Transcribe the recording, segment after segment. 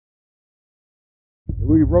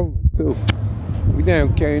We rolling too. We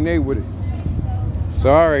down K&A with it.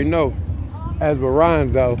 So I already know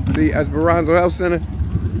Esperanza. See, Esperanza Health Center,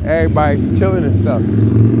 everybody chilling and stuff.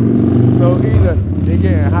 So either they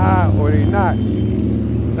getting high or they not.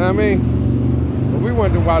 You know what I mean? But we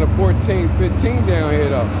wondering why the 14, 15 down here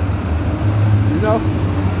though. You know?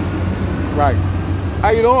 Right. How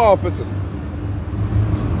you doing, officer?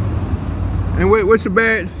 And what's your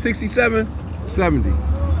badge? 67? 70.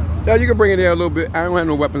 Yeah, you can bring it there a little bit. I don't have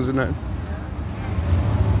no weapons or nothing.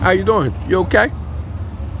 How you doing? You okay?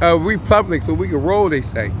 We public, so we can roll, they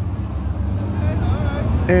say.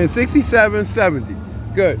 And 67, 70.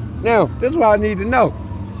 Good. Now, this is what I need to know.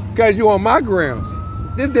 Because you on my grounds.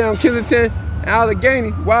 This down Killington,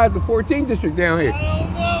 Allegheny. Why is the 14th district down here? I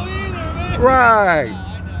don't know either, man. Right. I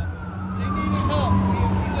know. They needed help.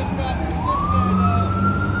 We just said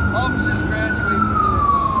officers graduate from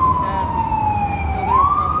the academy until they're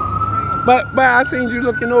properly trained. But I seen you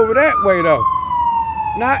looking over that way though.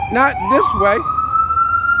 Not this way.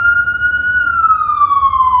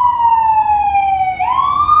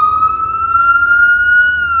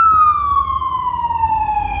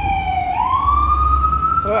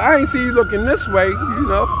 So I ain't see you looking this way, you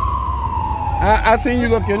know. I seen you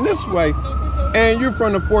looking this way, and you're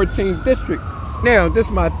from the 14th district. Now, this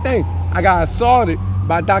is my thing. I got assaulted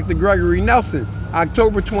by Dr. Gregory Nelson,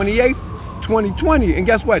 October 28th, 2020. And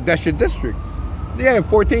guess what? That's your district. Yeah,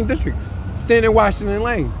 14th district. Standing in Washington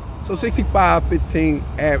Lane. So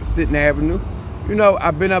 6515 Stinton Avenue. You know,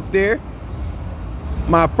 I've been up there.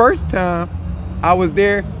 My first time I was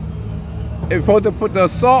there, they were supposed to put the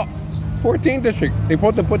assault, 14th district. They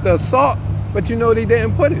supposed to put the assault, but you know they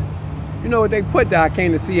didn't put it. You know what they put there? I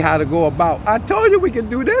came to see how to go about. I told you we could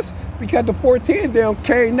do this because the 14 down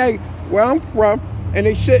K&A, where I'm from, and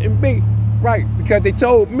they shouldn't be. Right, because they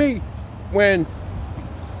told me when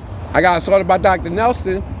I got assaulted by Dr.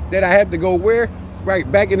 Nelson that I had to go where? Right,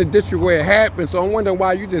 back in the district where it happened. So I'm wondering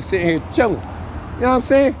why you just sitting here chilling. You know what I'm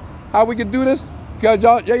saying? How we could do this? Because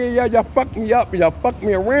y'all fucked me up, y'all fucked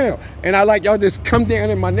me around. And I like y'all just come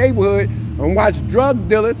down in my neighborhood and watch drug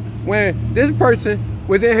dealers when this person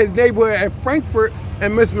was in his neighborhood at Frankfurt,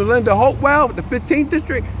 and Miss Melinda Hopewell, the 15th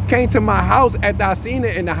district, came to my house after I seen her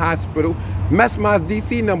in the hospital, messed my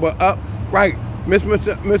DC number up. Right, Miss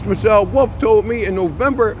Michelle Wolf told me in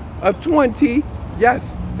November of 20,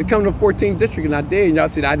 yes, to come to 14th district, and I did. And y'all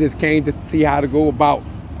said I just came to see how to go about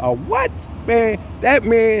what? Man,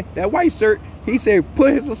 that white shirt, he said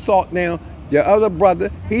put his assault down. Your other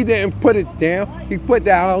brother, he didn't put it down. He put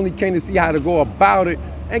that I only came to see how to go about it.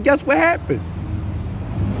 And guess what happened?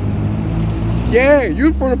 Yeah,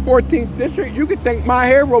 you from the 14th district, you could thank my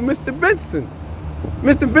hero, Mr. Benson.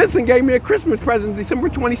 Mr. Benson gave me a Christmas present December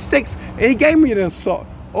 26th, and he gave me the assault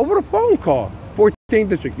over the phone call. 14th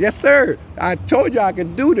district, yes sir. I told you I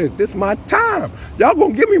could do this. This is my time. Y'all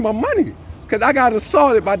gonna give me my money. Because I got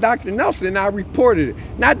assaulted by Dr. Nelson and I reported it.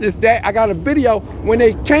 Not just that, I got a video when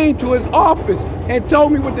they came to his office and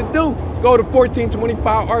told me what to do. Go to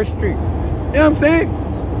 1425 Arch Street. You know what I'm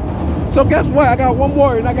saying? So guess what? I got one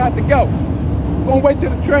more and I got to go. Gonna wait till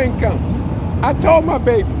the train comes. I told my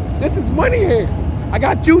baby, this is money here. I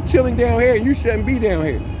got you chilling down here and you shouldn't be down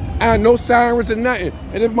here. I had no sirens or nothing.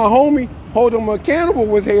 And if my homie, Hold'em Mechanical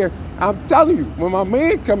was here, I'm telling you, when my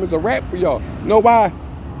man comes, it's a rap for y'all. Know why?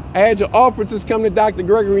 I had your officers come to Dr.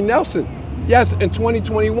 Gregory Nelson. Yes, in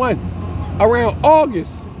 2021, around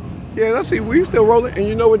August. Yeah, let's see, we still rolling. And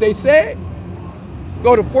you know what they said?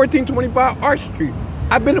 Go to 1425 Arch Street.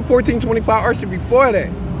 I've been to 1425 Arch Street before that.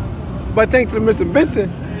 But thanks to Mr.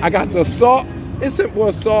 Benson, I got the assault. It's simple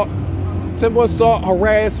assault,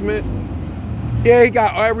 harassment. Yeah, he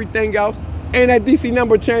got everything else. And that DC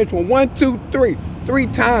number changed from 1, 2, 3, 3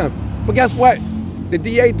 times. But guess what? The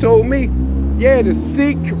DA told me, yeah, to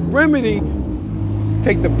seek remedy,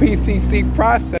 take the PCC process.